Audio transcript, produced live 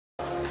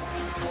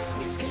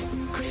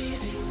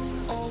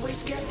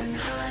Always getting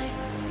high,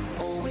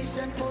 always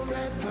and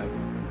forever,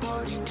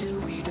 party till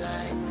we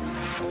die.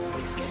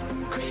 Always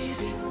getting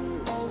crazy,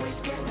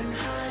 always getting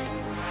high,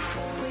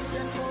 always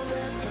and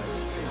forever,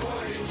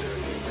 party till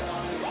we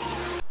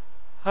die.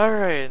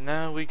 Alright,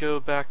 now we go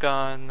back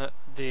on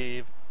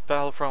the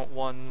Battlefront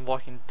 1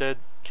 Walking Dead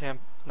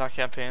not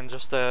campaign,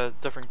 just a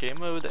different game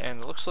mode,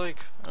 and it looks like,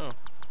 oh,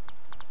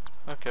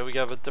 okay, we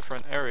have a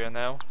different area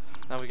now.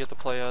 Now we get to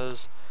play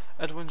as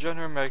Edwin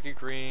Jenner, Maggie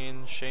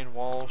Green, Shane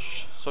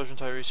Walsh, Sergeant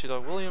Tyrese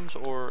Dog Williams,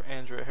 or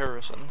Andrea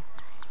Harrison.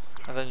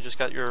 And then you just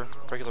got your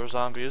regular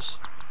zombies.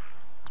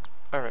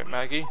 Alright,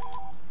 Maggie,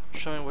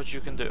 show me what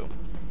you can do.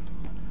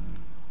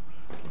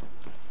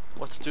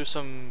 Let's do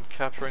some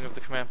capturing of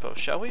the command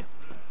post, shall we?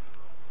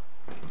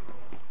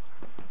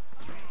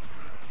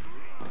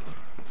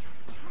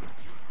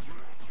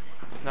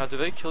 Now, do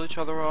they kill each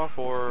other off,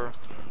 or...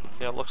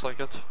 yeah, it looks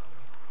like it.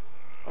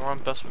 We're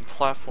on Bespin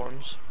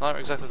platforms. Not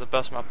exactly the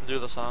best map to do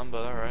this on,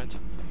 but alright.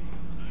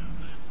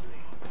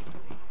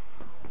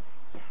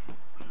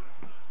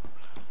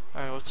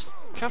 Alright, let's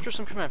capture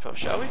some command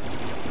posts, shall we? We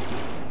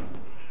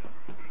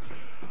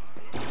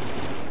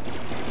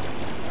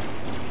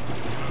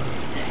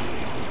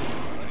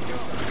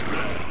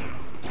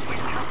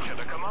capture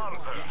the command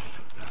post.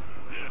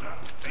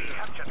 They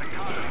capture the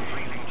cargo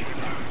breathing tube.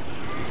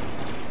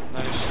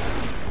 Nice.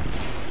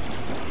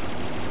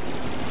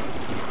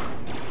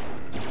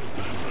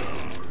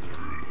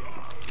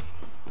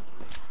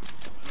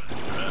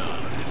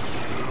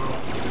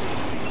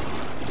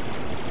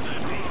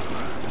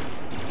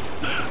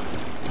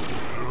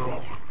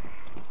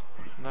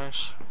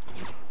 Nice.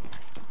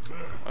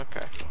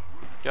 Okay.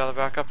 Gotta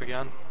back up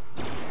again.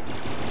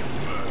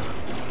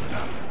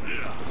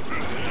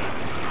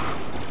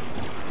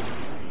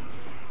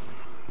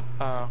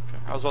 Oh, okay.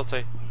 I was about to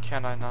say,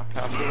 can I not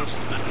capture this?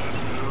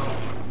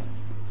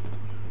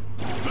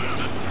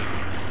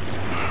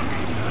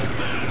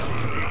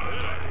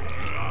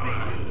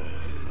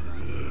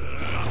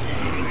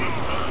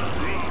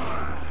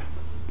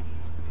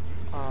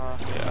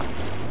 Yeah.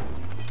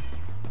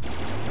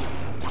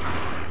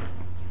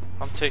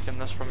 I'm taking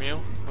this from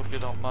you. Hope you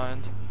don't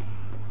mind.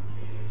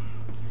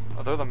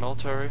 Oh, they're the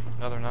military?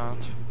 No, they're not.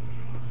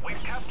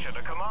 We've captured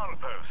a command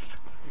post.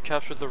 You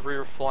captured the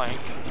rear flank.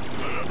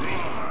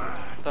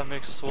 That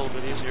makes this a little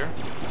bit easier.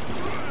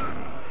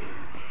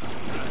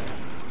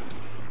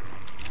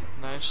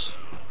 Nice.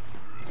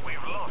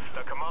 We've lost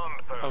a command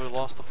post. Oh, we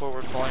lost the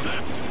forward flank.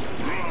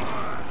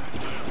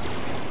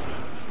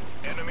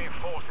 Enemy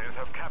forces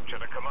have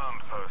captured a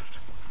command post.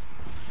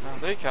 Now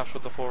they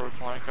captured the forward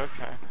flank,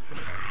 okay. The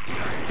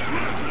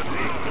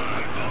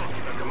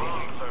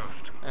command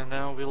post. And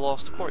now we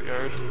lost the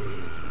courtyard.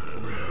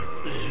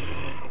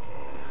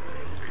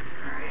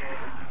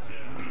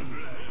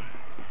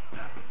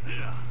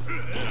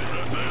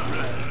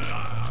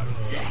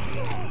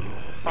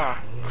 Ah,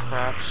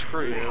 crap,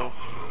 screw you.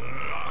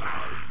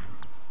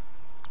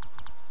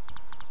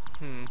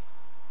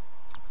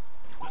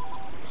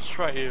 Let's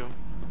try you.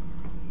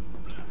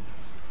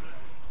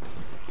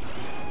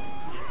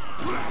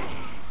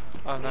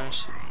 Oh,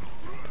 nice.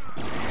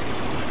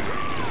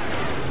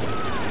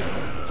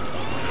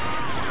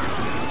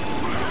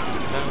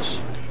 Nice.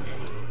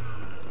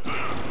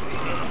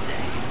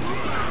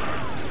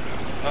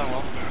 Oh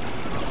well.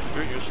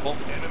 You're useful.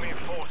 Enemy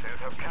forces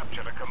have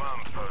captured a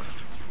command post.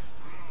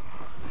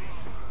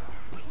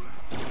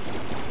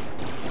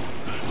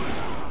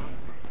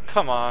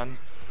 Come on.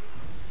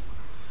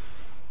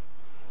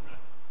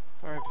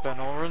 Alright, Ben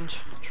Orange,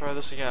 try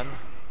this again.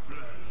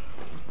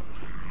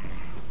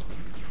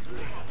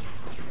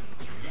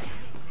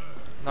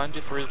 $93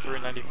 to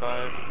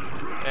 $395.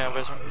 Yeah,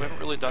 we haven't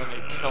really done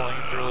any killing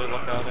if you really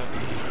look at it.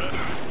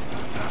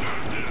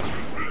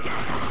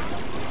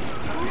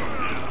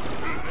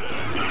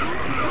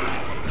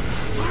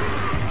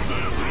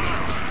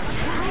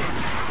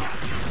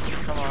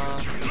 Come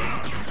on.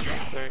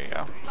 There you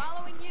go.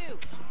 Following you.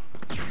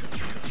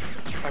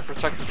 I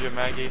protected you,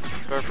 Maggie. You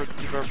better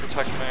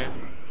protect me.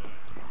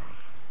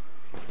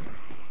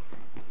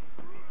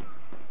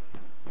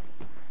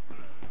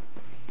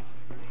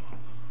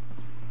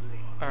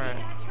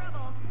 Alright.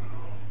 Trouble.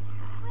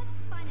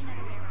 Let's find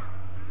another way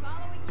around.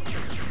 Following you.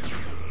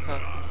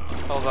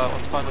 Hold on,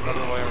 let's find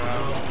another way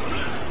around.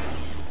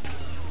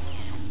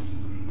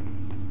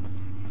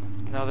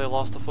 Now they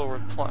lost the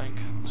forward flank,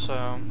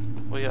 so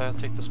we gotta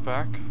take this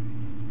back.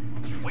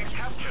 We've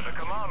captured a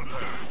command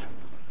post.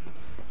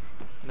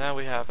 Now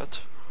we have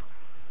it.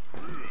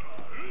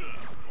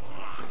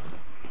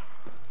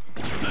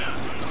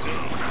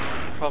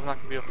 Probably not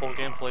gonna be a full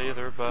gameplay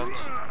either, but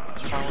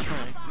it's fine with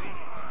me.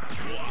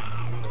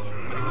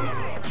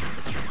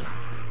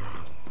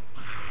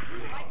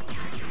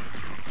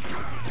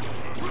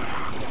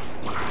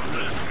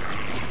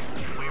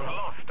 We've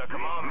lost a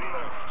command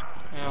post.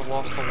 Yeah,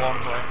 lost the long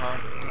way, huh?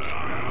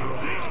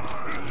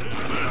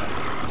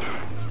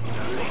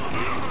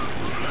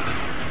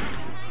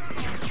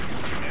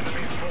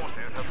 Enemy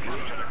forces have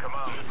captured a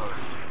command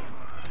post.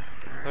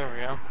 There we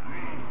go.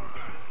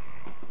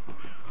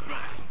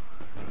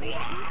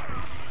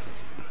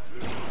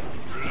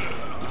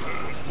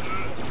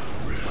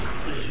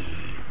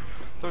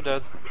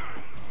 dead.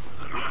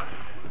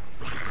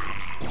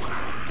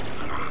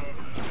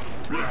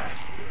 We've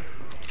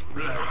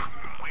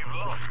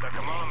lost the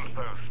command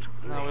post.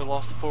 Now we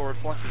lost the forward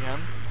flank again.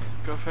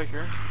 Go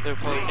figure. They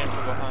probably came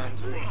from behind.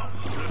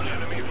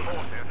 Enemy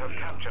forces have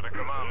captured a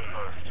command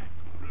post.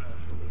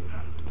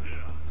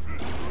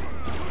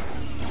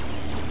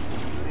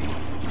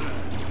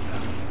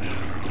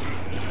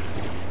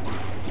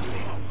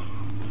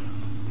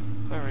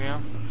 There we go.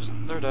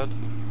 They're dead.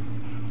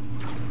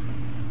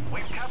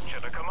 We've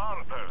captured a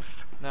command post.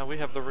 Now we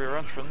have the rear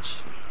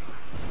entrance.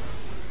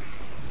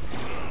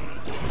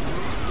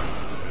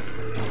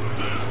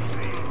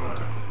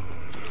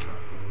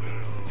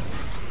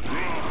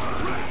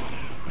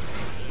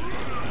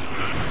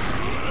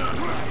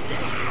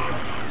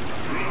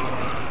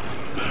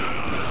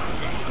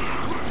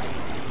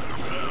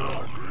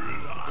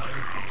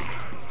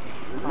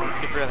 Oh,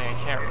 I keep realizing I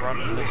can't run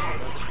for this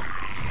unit.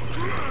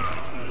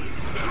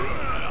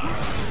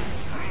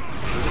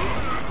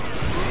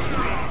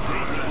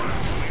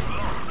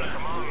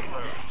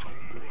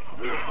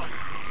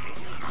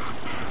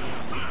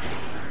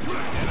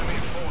 Enemy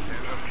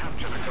forces have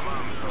captured a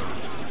command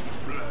post.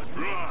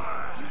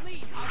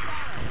 Lead, I'll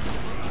follow.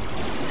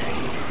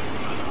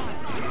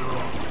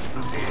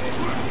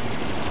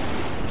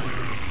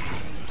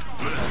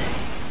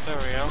 There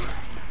we go.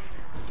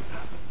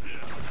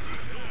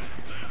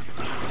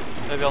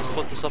 Maybe I'll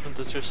split this up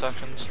into 2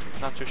 sections.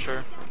 Not too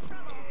sure.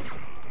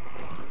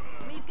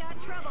 We've got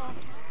trouble.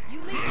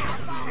 You lead, I'll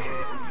follow.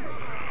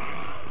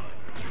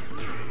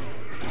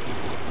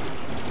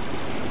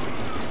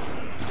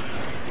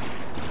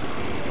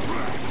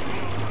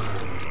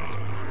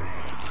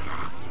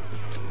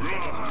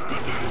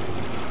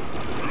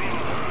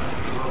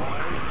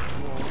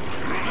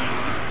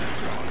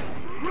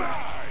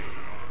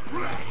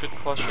 Good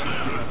question.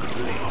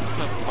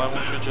 Why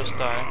won't you just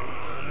die?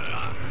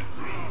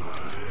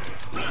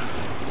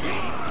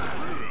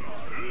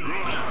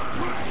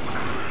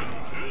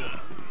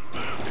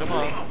 Come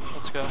on,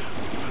 let's go.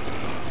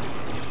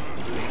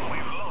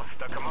 We've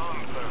lost a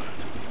command post.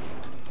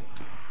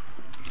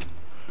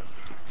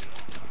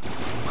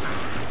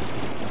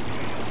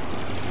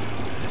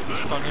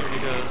 Funny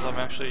because I'm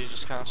actually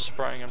just kind of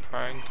spraying and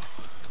praying.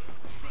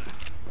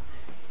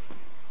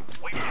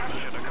 We've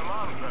captured a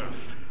command post.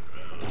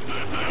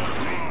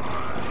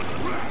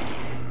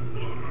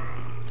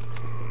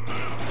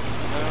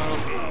 No,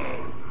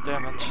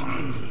 damn it.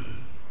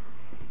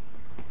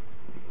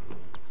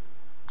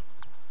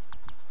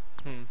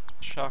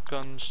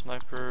 Shotgun,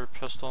 sniper,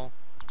 pistol.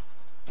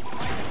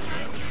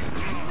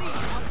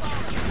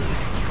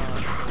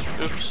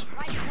 Oops.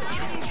 Right,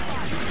 enemy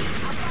spot.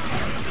 I'll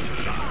follow.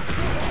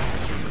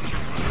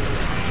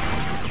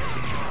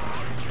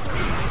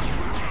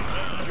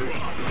 Enemy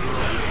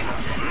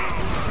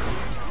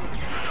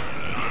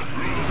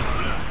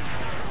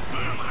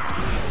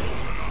spot.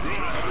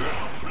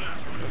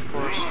 Of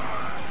course.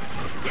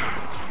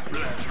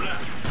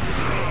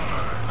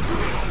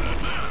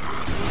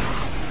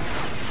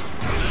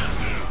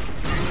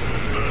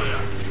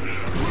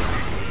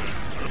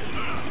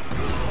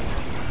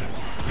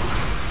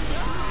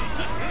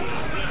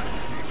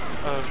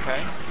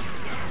 Okay.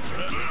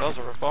 That was a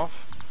ripoff.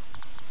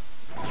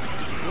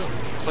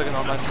 Looks like an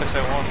online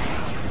 6A1.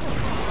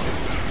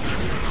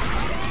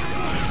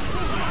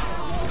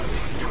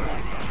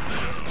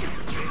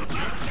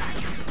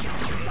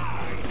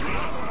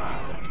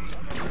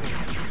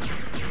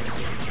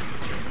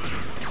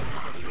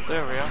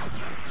 There we go.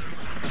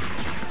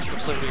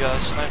 Looks like we got a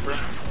sniper.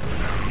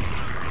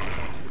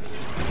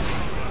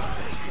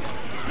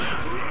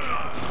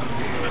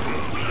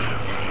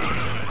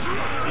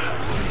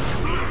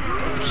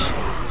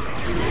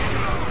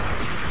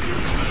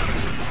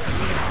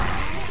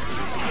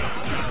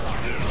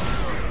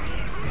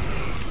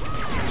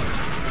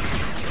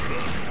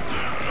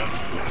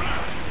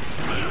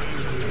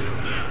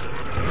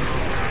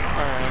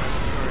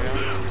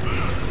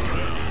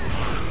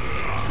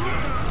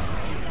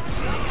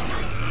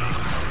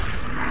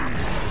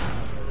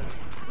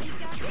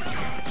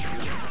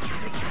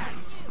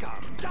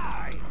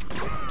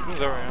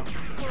 There we go.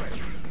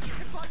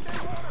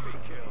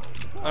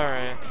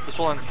 Alright, this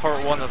will end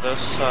part 1 of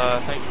this.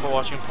 Thank you for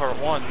watching part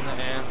 1,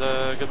 and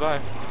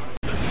goodbye.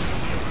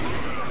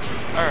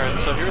 Alright,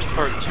 so here's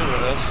part 2 of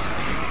this.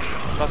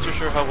 Not too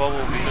sure how well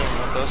we'll be doing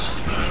with this.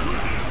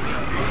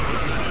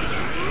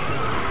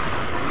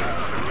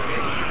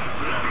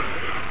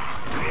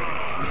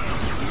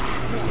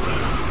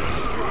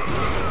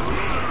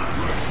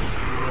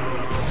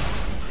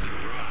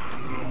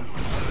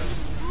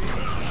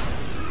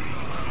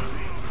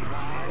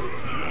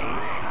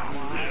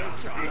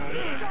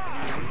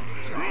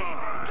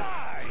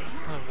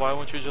 Why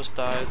won't you just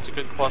die? It's a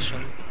good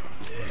question.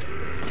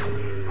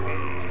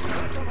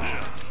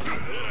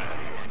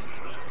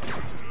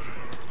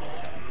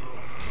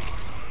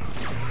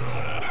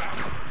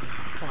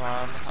 Come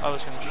on, I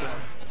was gonna shoot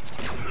him.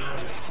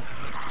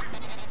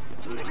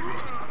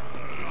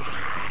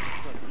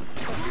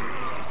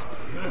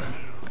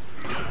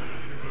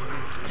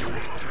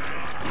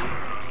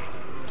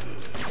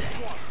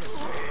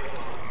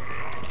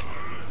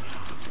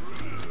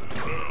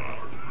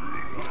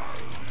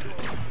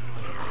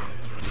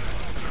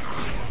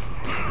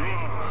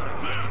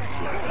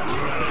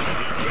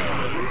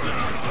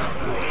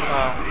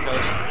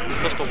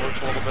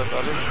 bit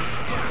better.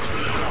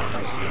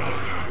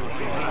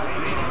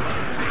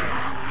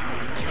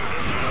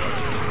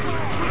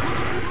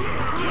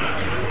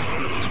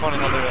 It's funny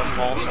how they have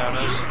false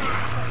Santas.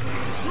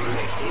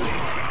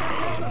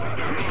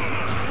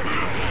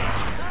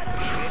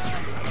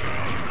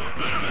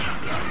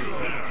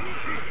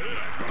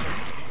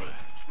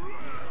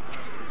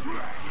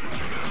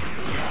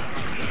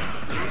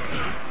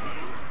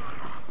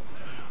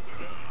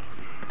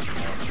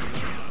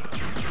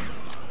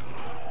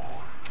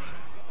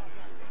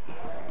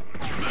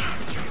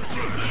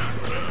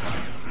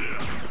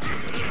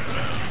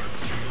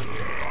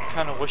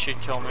 Kinda wish he'd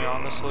kill me,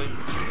 honestly.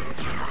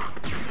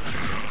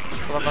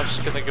 But I'm not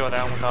just gonna go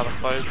down without a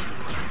fight.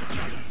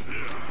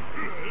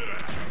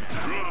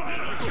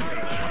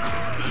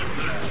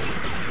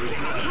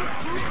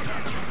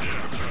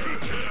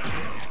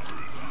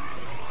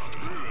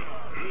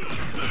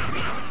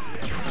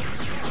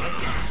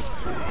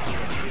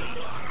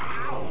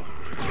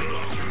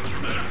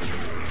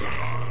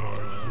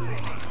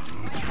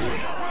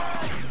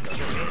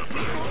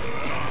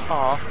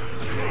 Aw.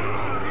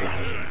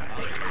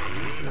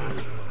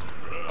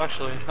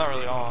 Actually, not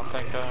really aw,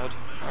 thank God.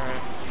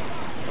 Alright,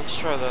 let's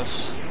try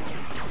this.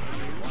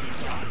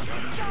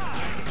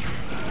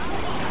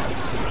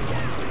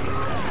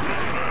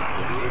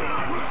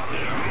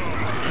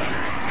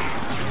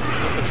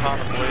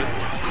 Katana blade.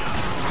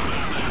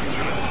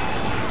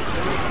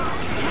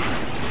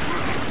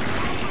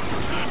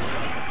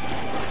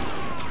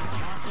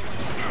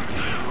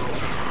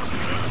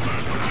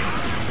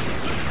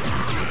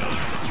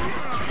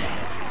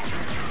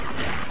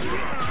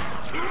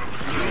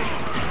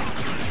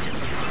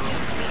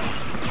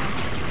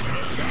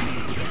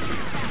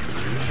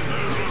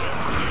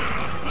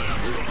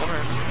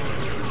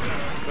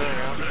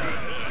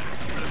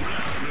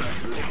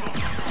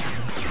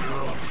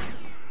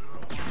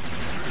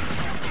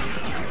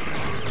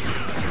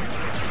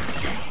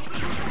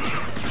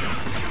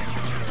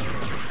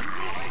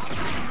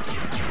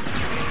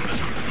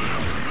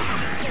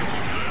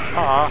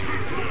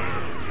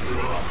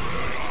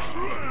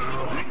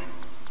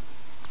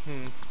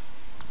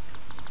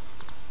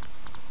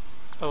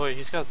 Oh wait,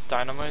 he's got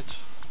dynamite.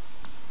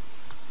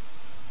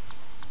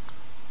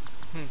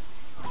 That's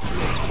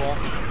cool.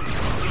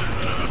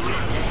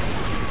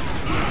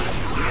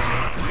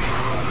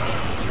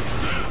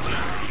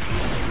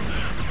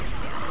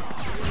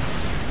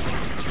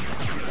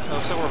 It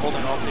looks like we're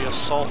holding off the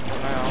assault for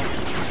now.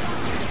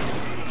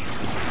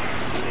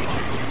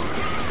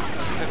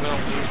 I think we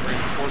don't lose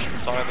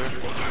reinforcements either.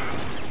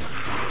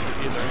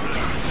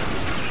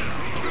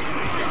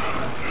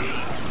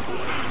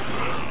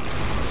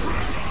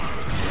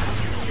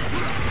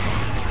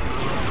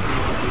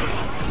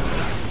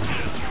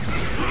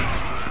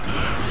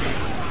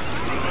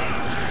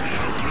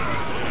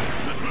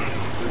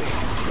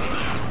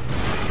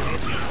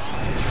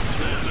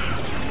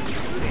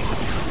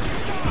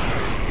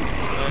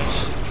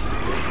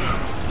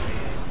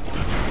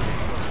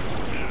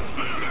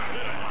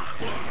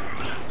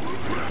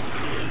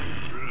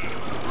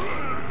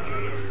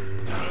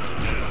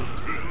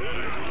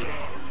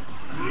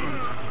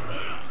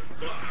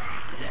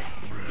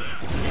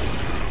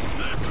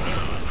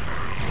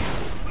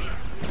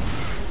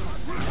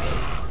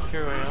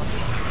 Here we are.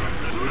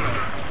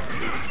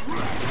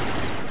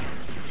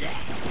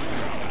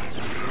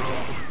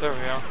 There we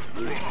go.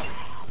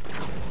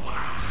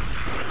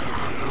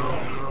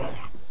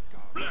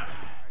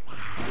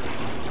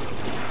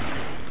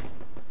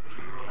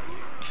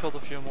 Killed a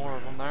few more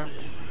of them there.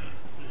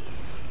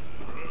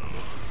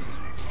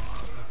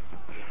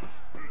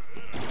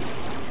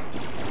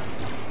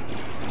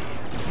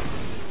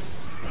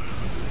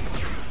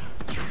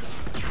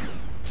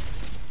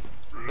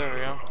 There we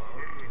go.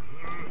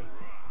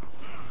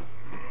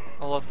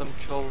 I'll let them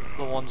kill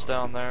the ones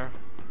down there.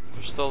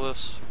 There's still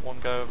this one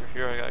guy over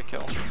here I gotta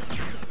kill.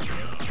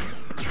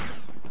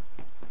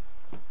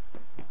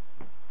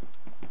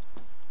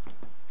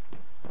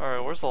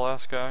 Alright, where's the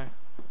last guy?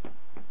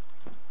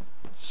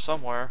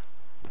 Somewhere.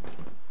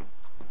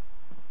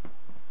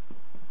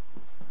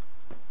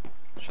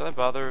 Should I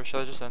bother or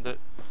should I just end it?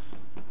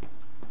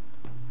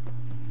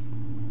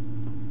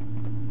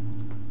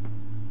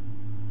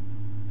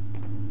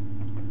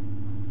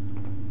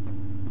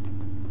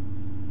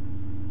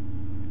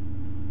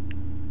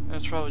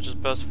 It's probably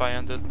just best if I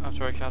end it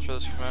after I capture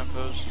this command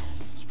post.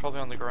 It's probably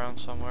on the ground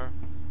somewhere.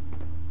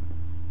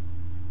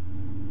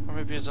 Or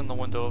maybe it's in the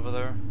window over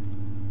there.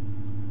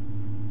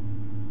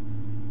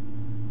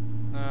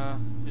 Nah,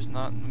 he's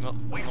not in the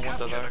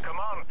window there. The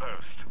command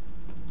post.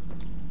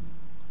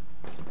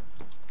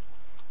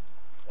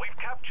 We've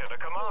captured a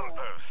command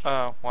post.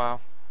 Oh, wow.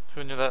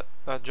 Who knew that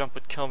jump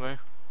would kill me?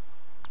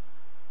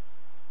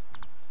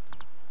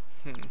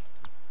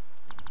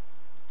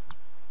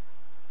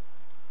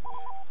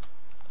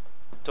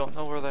 Don't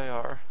know where they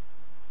are.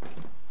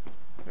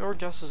 Your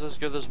guess is as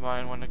good as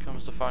mine when it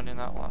comes to finding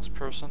that last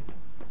person.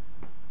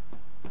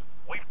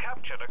 We've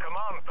captured a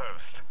command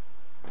post.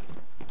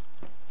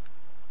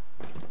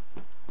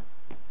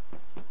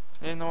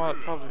 You know what?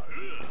 Probably.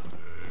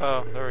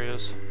 Oh, there he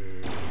is.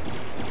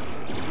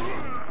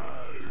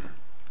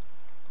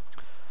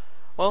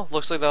 Well,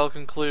 looks like that'll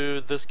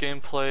conclude this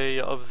gameplay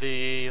of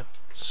the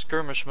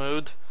Skirmish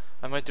mode.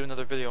 I might do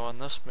another video on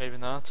this, maybe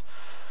not.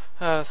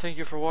 Thank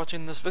you for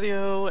watching this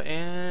video,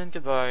 and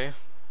goodbye.